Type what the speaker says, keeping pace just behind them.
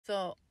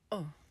So,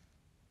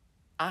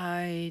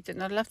 I did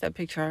not love that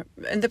picture.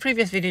 In the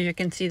previous video, you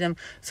can see them.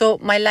 So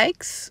my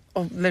likes,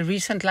 of the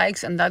recent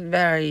likes and that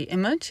very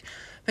image,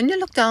 when you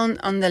look down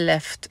on the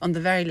left, on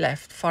the very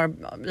left, far,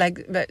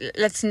 like,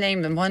 let's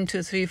name them, 1,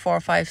 2, 3, 4,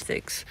 5,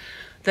 6,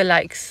 the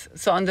likes.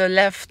 So on the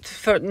left,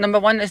 for number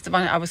 1 is the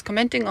one I was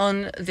commenting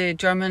on, the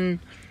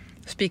German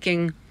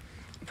speaking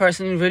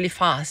person really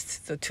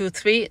fast. So 2,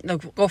 3, no,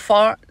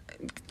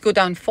 go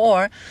down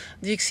 4,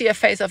 you see a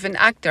face of an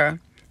actor.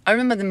 I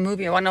remember the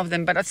movie, one of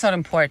them, but that's not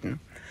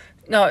important.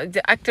 No,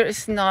 the actor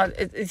is not,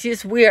 it's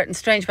just weird and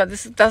strange, but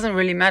this doesn't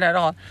really matter at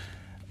all.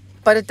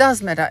 But it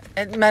does matter.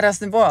 It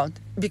matters in the world.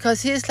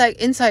 Because he is like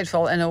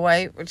insightful in a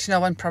way, which no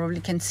one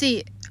probably can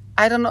see.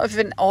 I don't know if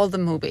in all the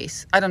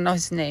movies. I don't know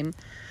his name.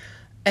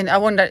 And I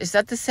wonder, is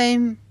that the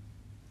same?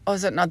 Or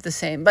is it not the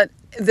same? But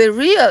the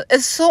real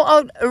is so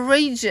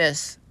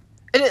outrageous.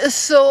 It is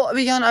so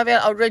beyond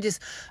outrageous.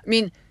 I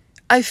mean,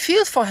 I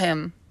feel for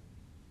him.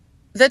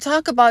 They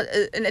talk about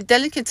a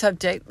delicate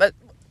subject, but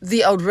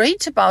the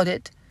outrage about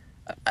it,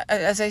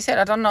 as I said,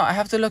 I don't know. I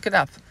have to look it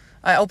up.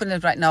 I opened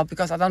it right now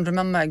because I don't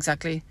remember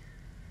exactly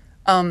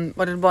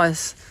what it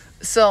was.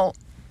 So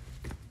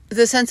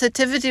the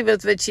sensitivity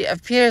with which he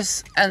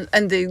appears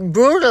and the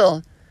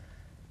brutal,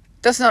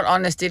 that's not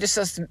honesty. That's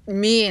just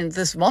mean.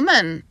 This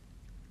woman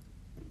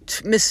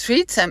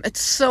mistreats him. It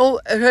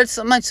hurts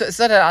so much. So it's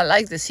not that I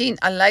like the scene.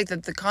 I like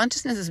that the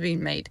consciousness is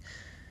being made.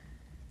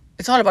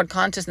 It's all about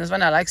consciousness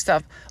when I like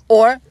stuff.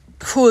 Or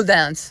cool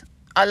dance.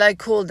 I like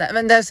cool dance.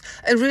 When there's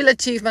a real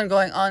achievement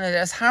going on and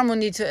there's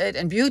harmony to it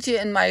and beauty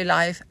in my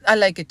life, I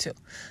like it too.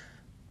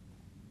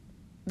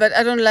 But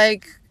I don't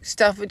like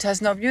stuff which has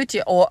no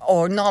beauty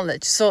or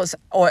knowledge.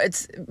 Or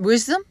it's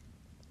wisdom,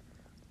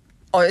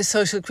 or it's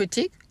social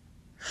critique,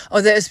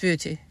 or there is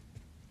beauty.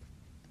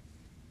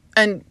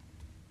 And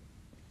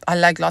I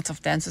like lots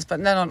of dances,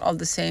 but they're not all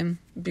the same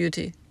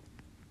beauty.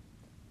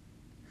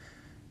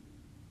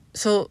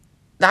 So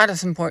that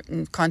is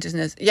important,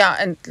 consciousness. Yeah,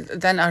 and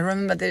then I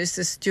remember there's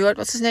this Stuart,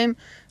 what's his name?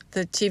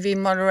 The TV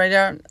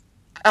moderator.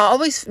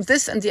 Always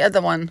this and the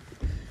other one.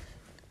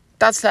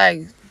 That's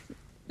like,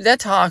 they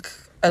talk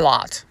a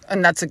lot,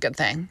 and that's a good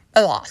thing.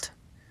 A lot.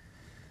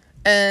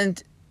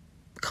 And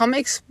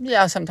comics,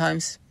 yeah,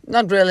 sometimes.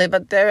 Not really,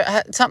 but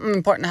something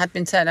important had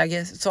been said, I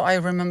guess. So I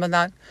remember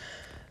that.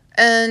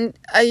 And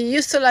I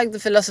used to like the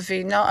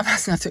philosophy. Now I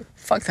must not to.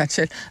 Fuck that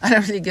shit. I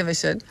don't really give a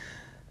shit.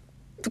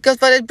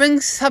 But it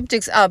brings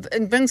subjects up.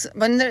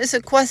 When there is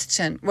a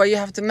question where you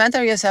have to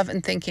matter yourself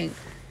in thinking,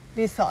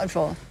 be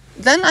thoughtful,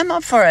 then I'm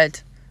up for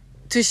it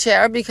to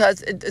share,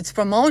 because it's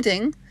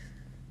promoting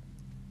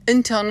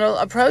internal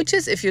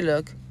approaches. If you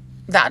look,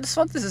 that's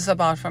what this is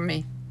about for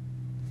me.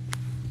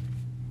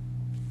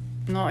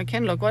 No, I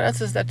can't look. What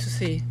else is there to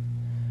see?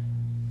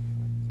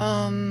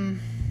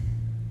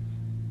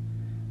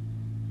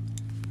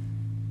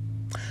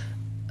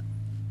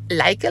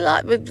 Like a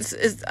lot, but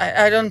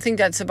I don't think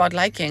that's about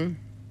liking.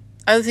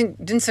 I don't think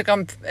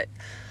Instagram.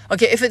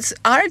 Okay, if it's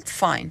art,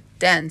 fine.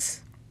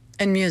 Dance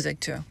and music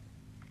too.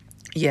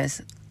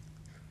 Yes.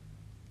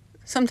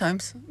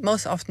 Sometimes,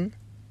 most often.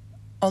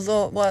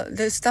 Although, well,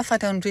 there's stuff I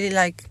don't really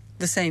like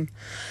the same.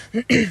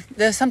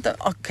 There's something.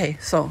 Okay,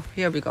 so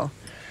here we go.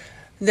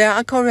 There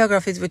are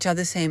choreographies which are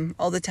the same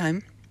all the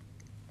time,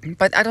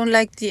 but I don't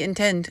like the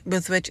intent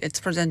with which it's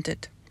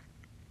presented.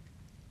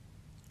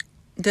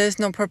 There's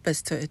no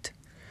purpose to it.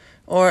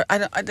 Or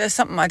there's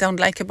something I don't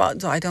like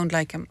about, so I don't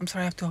like him. I'm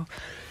sorry, I have to.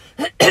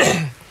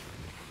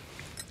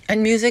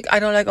 And music, I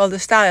don't like all the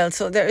styles.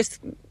 So there is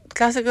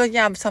classical,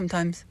 yeah,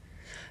 sometimes.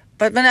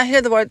 But when I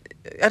hear the word,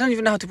 I don't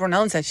even know how to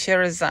pronounce it,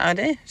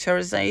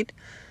 Sherazade.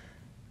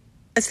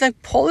 It's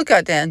like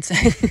polka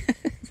dancing.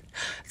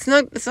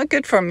 It's not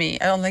good for me.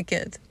 I don't like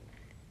it.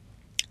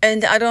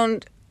 And I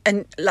don't,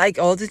 and like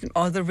all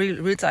the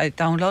reels I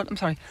download, I'm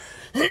sorry.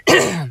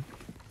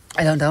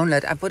 I don't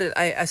download.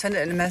 I send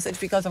it in a message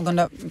because I'm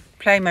gonna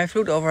play my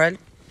flute over it.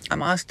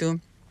 I'm asked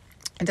to.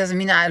 It doesn't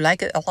mean I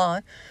like it a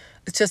lot.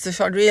 It's just a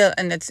short reel,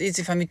 and it's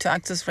easy for me to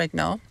access right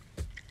now.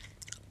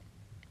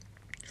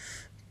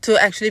 To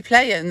actually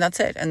play it, and that's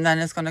it. And then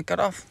it's gonna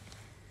cut off.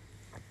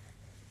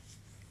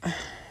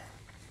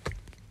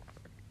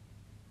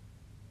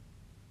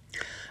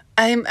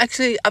 I'm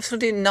actually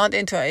absolutely not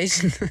into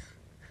Asian.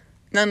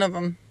 None of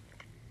them.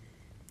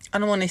 I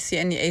don't want to see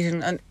any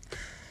Asian.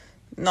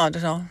 Not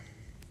at all.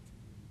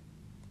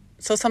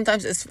 So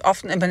sometimes it's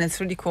often, when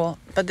it's really cool,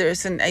 but there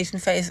is an Asian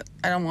face,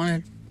 I don't want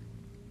it.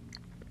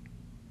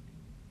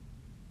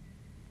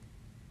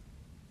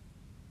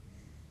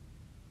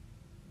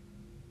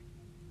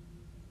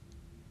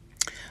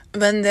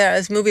 When there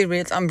is movie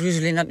reels, I'm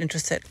usually not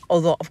interested.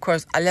 Although, of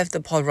course, I left the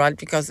Paul Rudd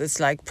because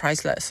it's like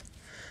priceless.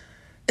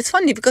 It's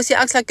funny because he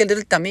acts like a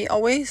little dummy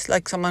always,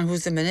 like someone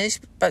who's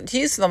diminished. But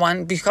he's the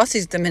one, because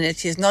he's diminished,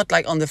 he's not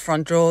like on the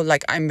front row,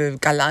 like I'm a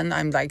galan.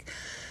 I'm like,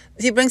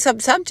 he brings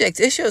up subjects,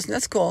 issues, and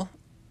that's cool.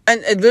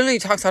 And it really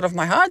talks out of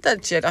my heart,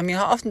 that shit. I mean,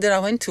 how often did I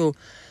went to?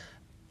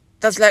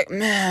 That's like,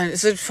 man,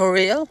 is it for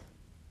real?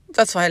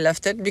 That's why I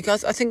left it,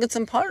 because I think it's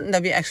important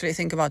that we actually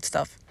think about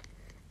stuff.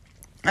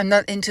 I'm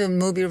not into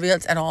movie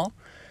reels at all.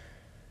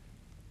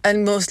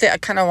 And mostly I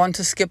kind of want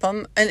to skip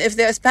them. And if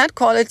there's bad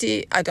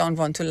quality, I don't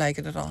want to like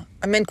it at all.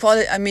 I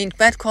mean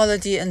bad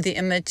quality in the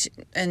image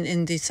and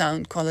in the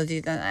sound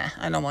quality, then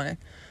I don't want it.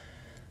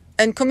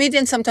 And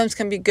comedians sometimes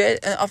can be good,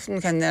 and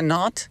often they're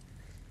not.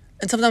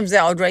 And sometimes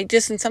they're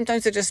outrageous, and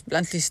sometimes they're just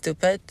bluntly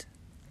stupid.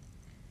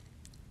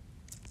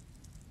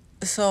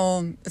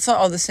 So it's not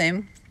all the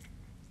same.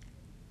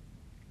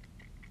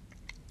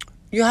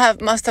 You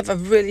must have a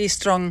really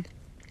strong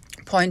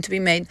point to be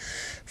made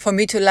for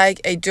me to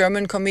like a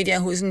German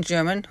comedian who isn't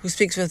German, who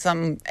speaks with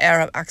some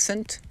Arab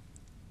accent.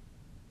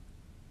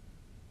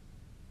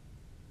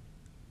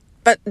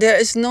 But there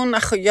is no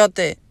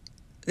nachoyote,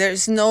 there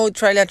is no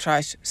trailer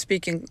trash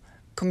speaking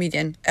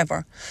comedian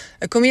ever.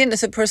 A comedian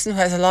is a person who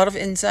has a lot of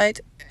insight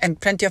and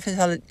plenty of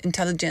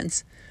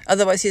intelligence.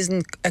 Otherwise, he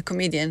isn't a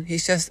comedian.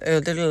 He's just a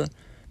little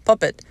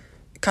puppet.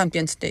 Can't be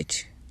on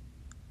stage.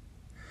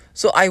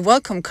 So I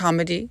welcome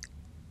comedy,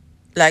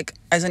 like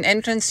as an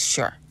entrance,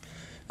 sure.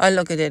 I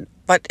look at it.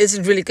 But is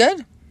it really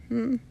good?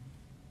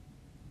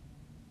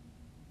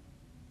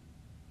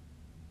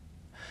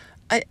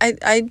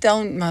 I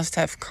don't must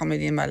have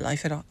comedy in my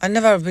life at all. I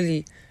never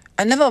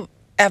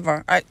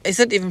ever. Is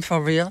it even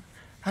for real?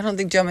 I don't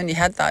think Germany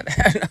had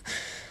that.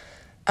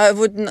 I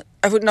would not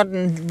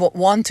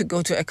want to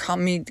go to a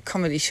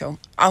comedy show.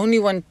 I only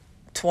went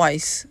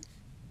twice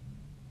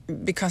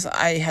because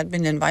I had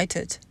been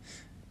invited.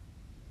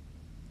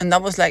 And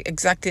that was like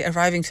exactly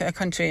arriving to a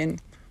country and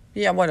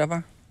yeah,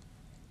 whatever.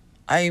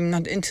 I'm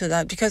not into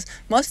that because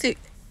mostly,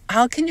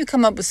 how can you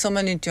come up with so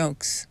many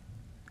jokes?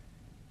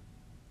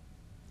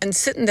 And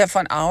sitting there for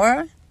an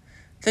hour,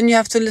 then you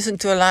have to listen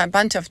to a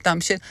bunch of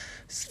dumb shit.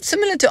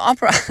 Similar to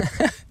opera.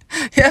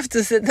 You have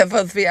to sit there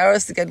for 3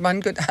 hours to get one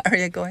good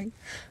aria going.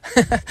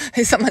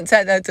 Someone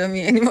said that to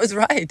me and he was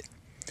right.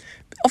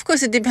 Of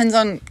course, it depends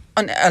on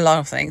a lot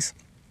of things.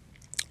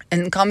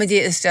 And comedy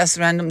is just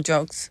random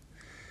jokes.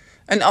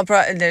 In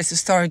opera, there's a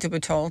story to be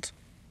told,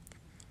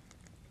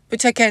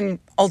 which I can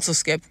also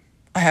skip,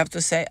 I have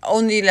to say.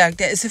 Only like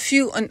there is a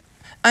few, and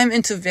I'm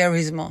into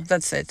verismo,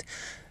 that's it.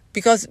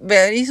 Because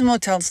verismo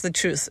tells the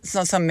truth. It's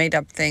not some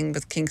made-up thing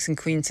with kings and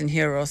queens and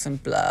heroes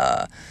and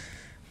blah.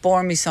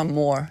 Bore me some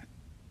more.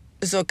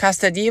 So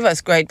Casta Diva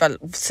is great, but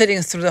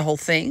sitting through the whole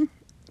thing,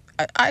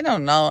 I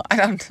don't know. I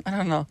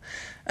don't know.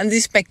 And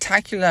these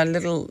spectacular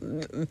little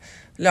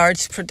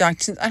large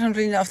productions, I don't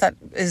really know if that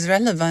is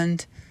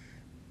relevant.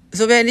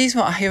 So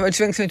verismo, here it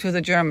brings me to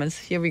the Germans.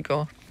 Here we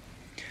go.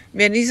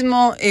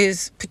 Verismo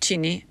is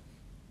Puccini,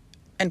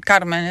 and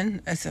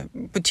Carmen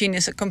Puccini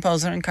is a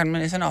composer, and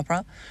Carmen is an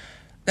opera.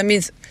 That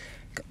means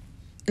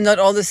not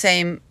all the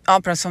same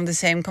operas from the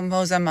same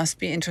composer must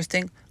be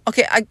interesting.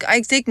 Okay,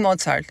 I dig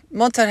Mozart.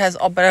 Mozart has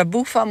opera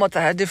buffa,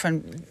 Mozart has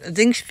different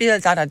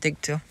Singspiel, that I dig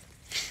too.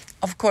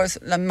 Of course,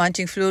 the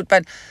Magic Flute,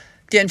 but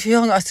Die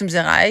Entführung aus dem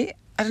Serai,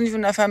 I don't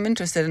even know if I'm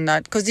interested in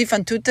that. Because Die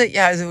Fan Tutte,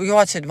 yeah, you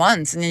watch it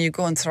once and then you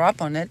go and throw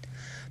up on it.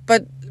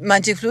 But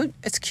Magic Flute,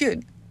 it's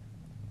cute.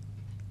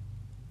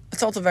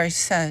 It's also very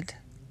sad.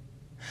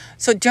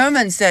 So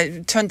Germans,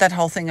 they turned that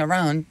whole thing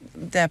around.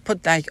 They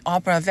put like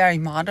opera very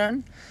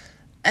modern.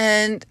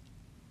 And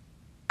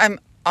I'm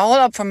all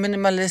up for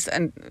minimalist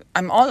and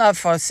I'm all up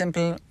for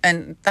simple.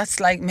 And that's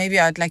like, maybe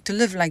I'd like to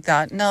live like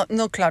that.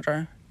 No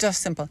clutter,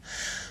 just simple.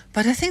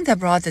 But I think they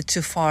brought it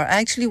too far. I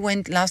actually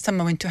last time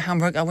I went to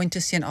Hamburg, I went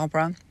to see an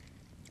opera.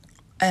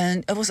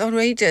 And it was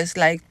outrageous.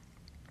 Like,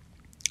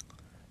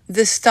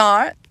 the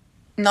star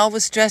now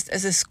was dressed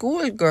as a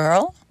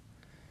schoolgirl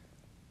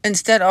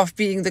instead of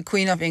being the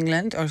Queen of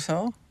England or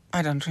so.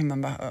 I don't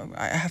remember.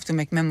 I have to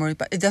make memory,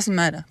 but it doesn't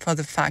matter for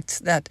the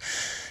fact that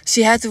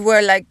she had to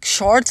wear like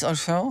shorts or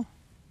so.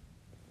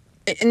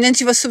 And then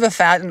she was super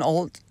fat and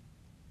old.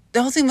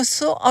 The whole thing was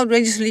so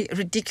outrageously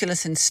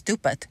ridiculous and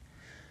stupid.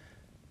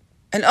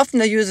 And often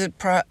they use it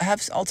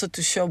perhaps also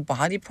to show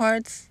body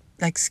parts,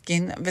 like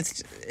skin,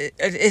 which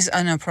it is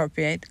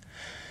inappropriate.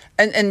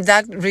 And in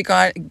that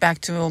regard,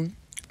 back to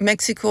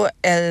Mexico,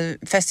 El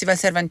Festival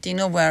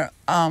Cervantino, where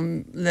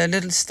the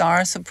little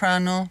star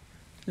soprano,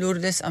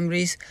 Lourdes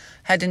Ambrís,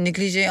 had a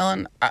negligee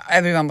on,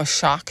 everyone was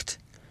shocked.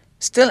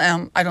 Still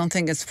am. I don't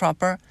think it's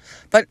proper.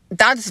 But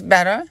that's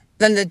better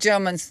than the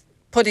Germans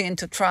putting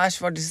into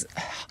trash what is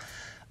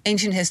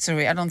ancient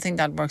history. I don't think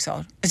that works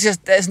out. It's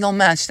just, there's no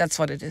match. That's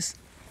what it is.